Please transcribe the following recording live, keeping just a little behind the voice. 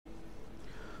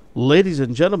Ladies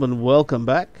and gentlemen, welcome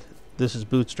back. This is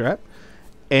Bootstrap.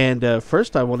 And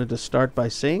first, I wanted to start by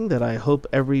saying that I hope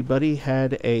everybody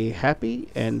had a happy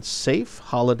and safe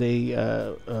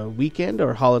holiday weekend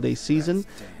or holiday season.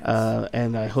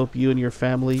 And I hope you and your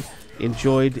family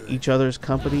enjoyed each other's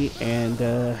company and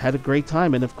had a great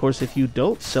time. And of course, if you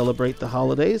don't celebrate the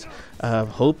holidays,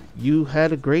 hope you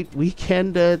had a great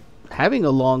weekend, having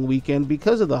a long weekend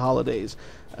because of the holidays.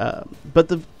 But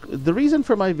the reason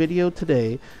for my video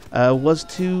today was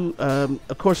to,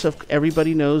 of course,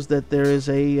 everybody knows that there is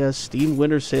a Steam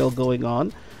Winter Sale going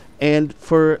on, and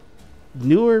for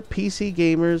newer PC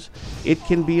gamers, it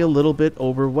can be a little bit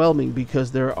overwhelming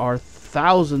because there are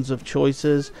thousands of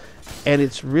choices, and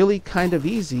it's really kind of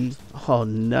easy. Oh,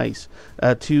 nice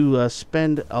to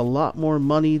spend a lot more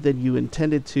money than you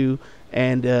intended to,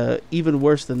 and even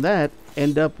worse than that,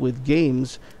 end up with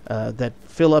games that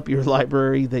fill up your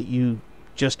library that you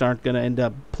just aren't going to end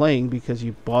up playing because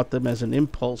you bought them as an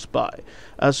impulse buy.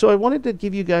 So I wanted to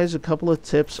give you guys a couple of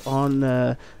tips on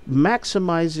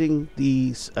maximizing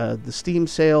the Steam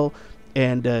sale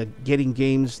and getting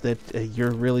games that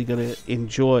you're really going to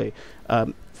enjoy.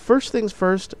 First things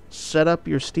first, set up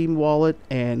your Steam wallet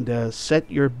and set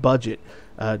your budget.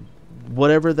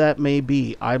 Whatever that may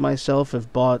be. I myself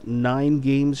have bought 9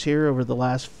 games here over the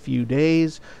last few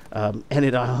days, and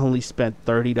I only spent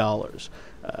 $30.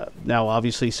 Now,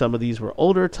 obviously, some of these were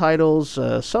older titles.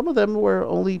 Some of them were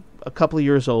only a couple of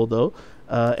years old, though,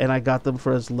 and I got them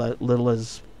for as little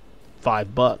as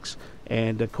 $5.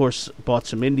 And, of course, bought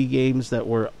some indie games that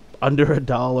were under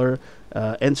 $1,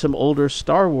 and some older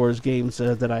Star Wars games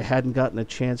that I hadn't gotten a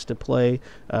chance to play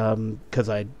because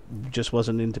I just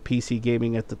wasn't into PC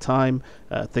gaming at the time.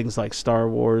 Things like Star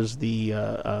Wars, the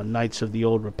Knights of the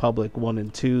Old Republic 1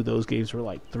 and 2, those games were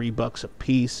like $3 a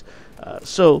piece.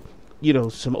 So, you know,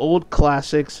 some old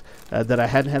classics that I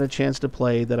hadn't had a chance to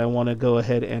play that I want to go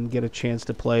ahead and get a chance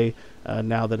to play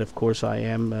now that, of course, I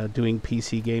am doing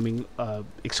PC gaming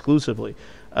exclusively.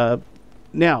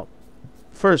 Now,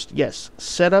 first, yes,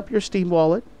 set up your Steam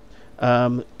wallet,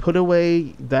 put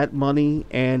away that money,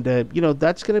 and,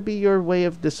 that's going to be your way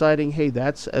of deciding, hey,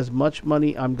 that's as much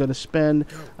money I'm going to spend.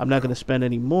 I'm not going to spend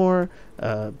any more.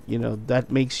 That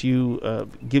makes you,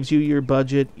 gives you your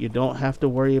budget. You don't have to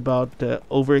worry about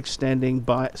overextending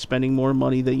by spending more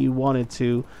money than you wanted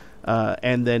to,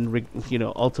 and then,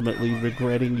 ultimately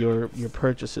regretting your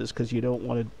purchases because you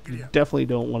definitely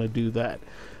don't want to do that.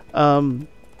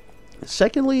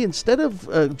 Secondly, instead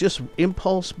of just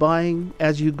impulse buying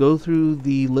as you go through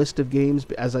the list of games,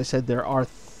 as I said, there are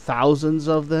thousands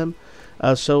of them.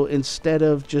 So instead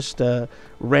of just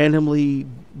randomly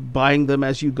buying them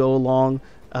as you go along,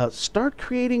 start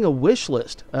creating a wish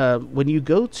list. When you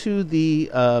go to the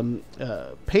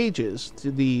pages,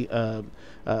 to the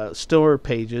store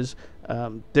pages,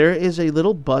 there is a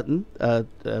little button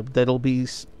that'll be,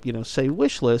 say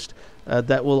wish list,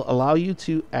 that will allow you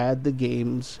to add the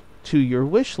games to your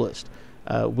wish list,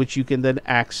 which you can then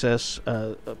access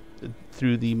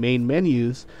through the main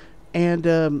menus. And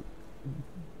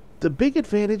the big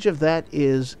advantage of that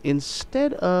is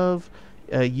instead of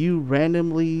you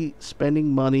randomly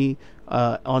spending money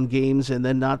on games and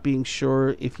then not being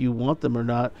sure if you want them or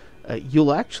not,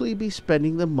 you'll actually be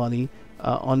spending the money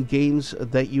on games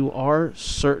that you are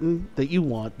certain that you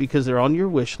want because they're on your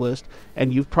wish list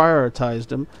and you've prioritized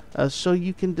them, so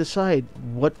you can decide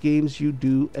what games you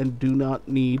do and do not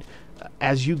need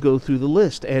as you go through the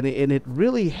list. And it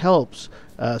really helps,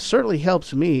 certainly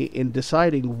helps me in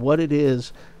deciding what it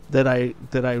is that I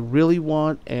really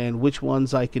want and which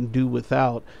ones I can do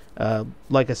without.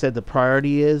 Like I said, the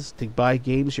priority is to buy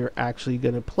games you're actually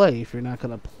going to play. If you're not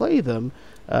going to play them,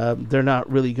 they're not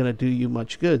really going to do you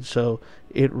much good. So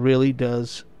it really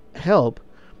does help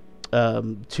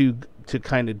to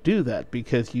kind of do that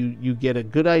because you get a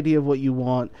good idea of what you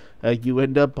want. You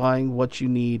end up buying what you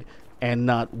need and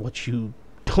not what you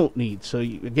don't need. So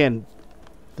again,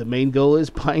 the main goal is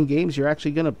buying games you're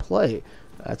actually going to play.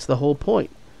 That's the whole point.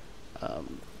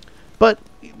 But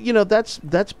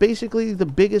that's basically the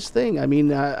biggest thing. I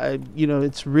mean,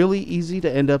 it's really easy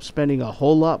to end up spending a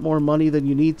whole lot more money than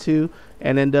you need to,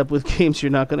 and end up with games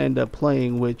you're not going to end up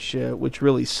playing, which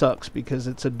really sucks because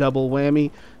it's a double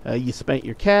whammy. You spent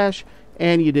your cash,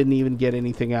 and you didn't even get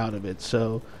anything out of it.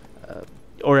 So,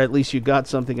 or at least you got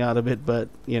something out of it, but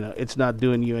it's not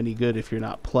doing you any good if you're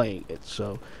not playing it.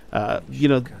 So,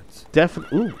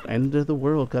 definitely. Ooh, end of the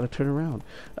world. Got to turn around.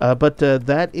 But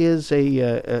that is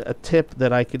a tip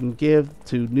that I can give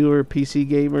to newer PC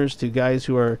gamers, to guys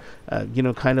who are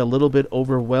kind of a little bit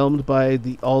overwhelmed by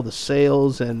all the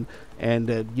sales and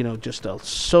just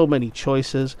so many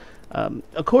choices.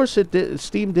 Of course,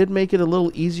 Steam did make it a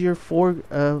little easier for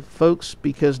folks,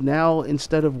 because now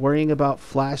instead of worrying about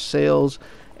flash sales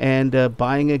and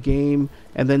buying a game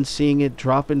and then seeing it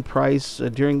drop in price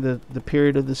during the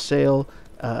period of the sale,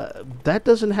 that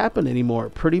doesn't happen anymore.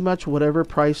 Pretty much whatever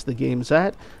price the game's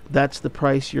at, that's the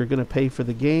price you're going to pay for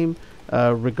the game,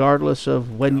 regardless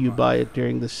of when you buy it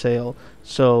during the sale.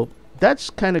 So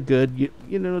that's kind of good.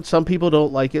 You know, some people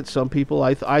don't like it. Some people,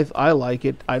 I like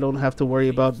it. I don't have to worry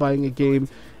about buying a game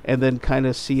and then kind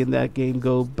of seeing that game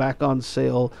go back on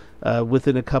sale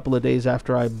within a couple of days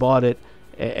after I bought it.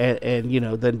 And you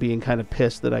know, then being kind of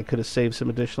pissed that I could have saved some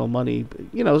additional money.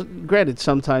 You know, granted,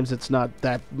 sometimes it's not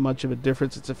that much of a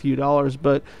difference. It's a few dollars,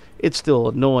 but it's still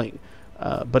annoying.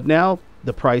 But now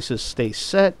the prices stay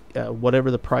set. Whatever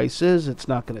the price is, it's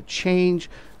not going to change.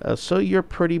 So you're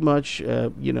pretty much,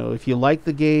 you know, if you like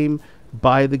the game,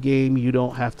 buy the game. You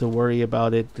don't have to worry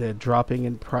about it dropping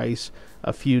in price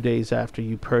a few days after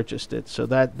you purchased it. So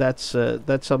that's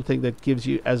something that gives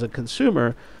you, as a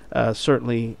consumer,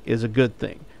 certainly is a good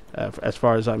thing, as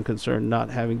far as I'm concerned.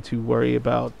 Not having to worry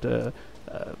about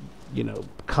you know,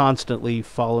 constantly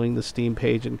following the Steam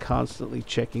page and constantly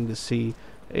checking to see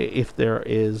if there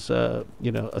is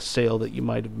you know, a sale that you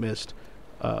might have missed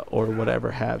or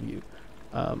whatever have you.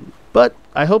 But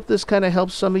I hope this kind of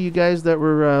helps some of you guys that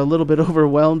were a little bit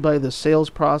overwhelmed by the sales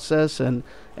process. And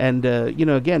you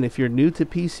know, again, if you're new to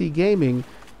PC gaming,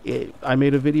 I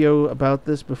made a video about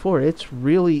this before. It's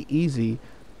really easy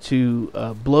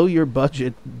to blow your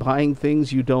budget buying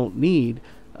things you don't need.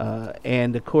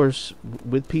 And of course,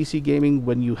 with PC gaming,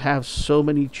 when you have so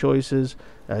many choices,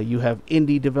 you have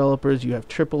indie developers, you have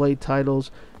AAA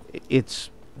titles,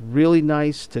 it's really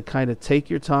nice to kind of take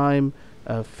your time,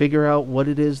 figure out what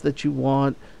it is that you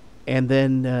want, and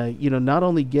then you know, not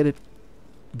only get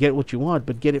what you want,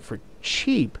 but get it for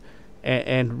cheap,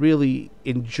 and really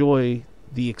enjoy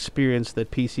the experience that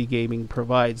PC gaming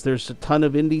provides. There's a ton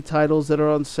of indie titles that are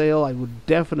on sale. I would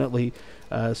definitely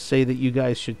say that you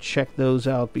guys should check those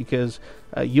out, because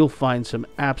you'll find some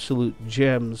absolute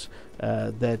gems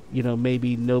that, you know,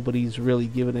 maybe nobody's really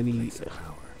given any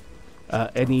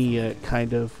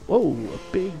kind of, whoa, a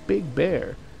big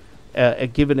bear,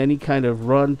 given any kind of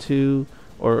run to,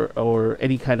 or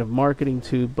any kind of marketing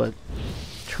to. But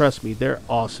trust me, they're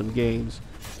awesome games.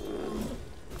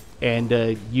 And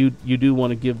you do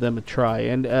want to give them a try.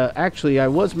 And actually, I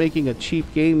was making a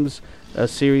cheap games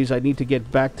series. I need to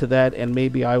get back to that, and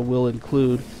maybe I will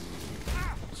include...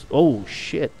 Oh,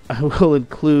 shit. I will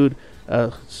include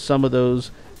some of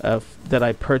those that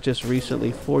I purchased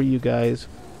recently for you guys.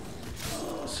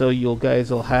 So you guys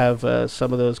will have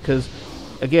some of those. Because,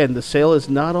 again, the sale is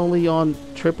not only on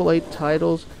AAA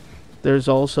titles. There's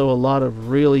also a lot of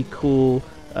really cool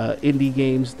indie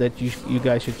games that you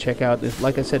guys should check out.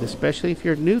 Like I said, especially if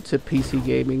you're new to PC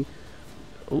gaming.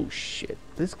 Oh shit,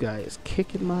 this guy is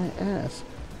kicking my ass.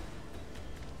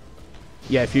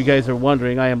 Yeah, if you guys are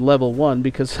wondering, I am level 1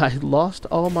 because I lost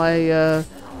all my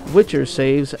Witcher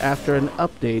saves after an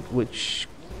update, which,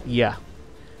 yeah,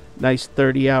 nice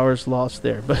 30 hours lost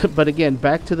there. But again,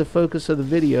 back to the focus of the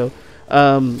video.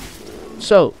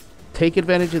 So take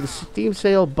advantage of the Steam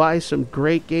sale, buy some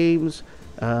great games,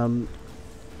 and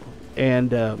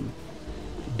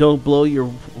don't blow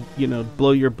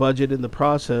your budget in the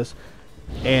process,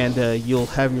 and you'll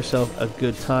have yourself a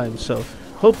good time. So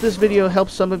hope this video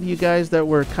helps some of you guys that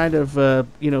were kind of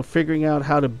you know, figuring out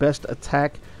how to best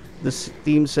attack the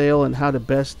Steam sale and how to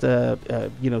best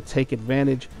you know, take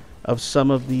advantage of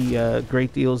some of the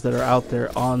great deals that are out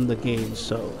there on the game.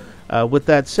 So with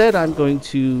that said, I'm going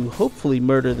to hopefully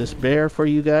murder this bear for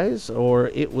you guys, or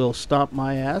it will stomp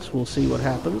my ass. We'll see what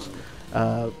happens.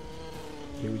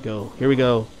 Here we go. Here we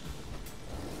go.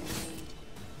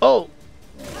 Oh!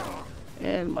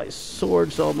 And my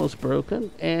sword's almost broken,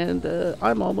 and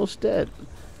I'm almost dead.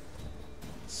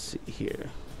 Let's see here.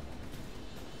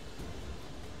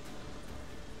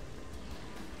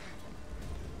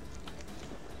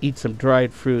 Eat some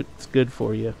dried fruit. It's good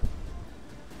for you.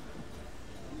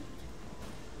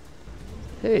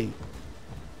 Hey.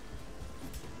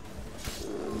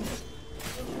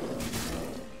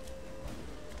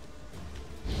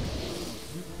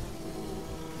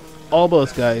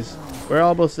 Almost, guys. We're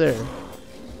almost there.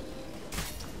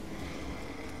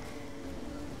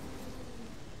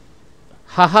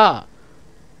 Haha!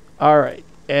 Alright,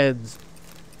 and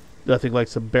nothing like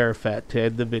some bear fat to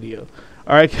end the video.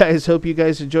 Alright guys, hope you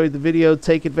guys enjoyed the video.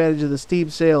 Take advantage of the Steam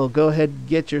sale. Go ahead and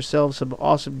get yourself some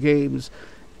awesome games.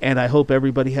 And I hope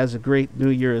everybody has a great new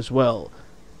year as well.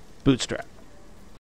 Bootstrap.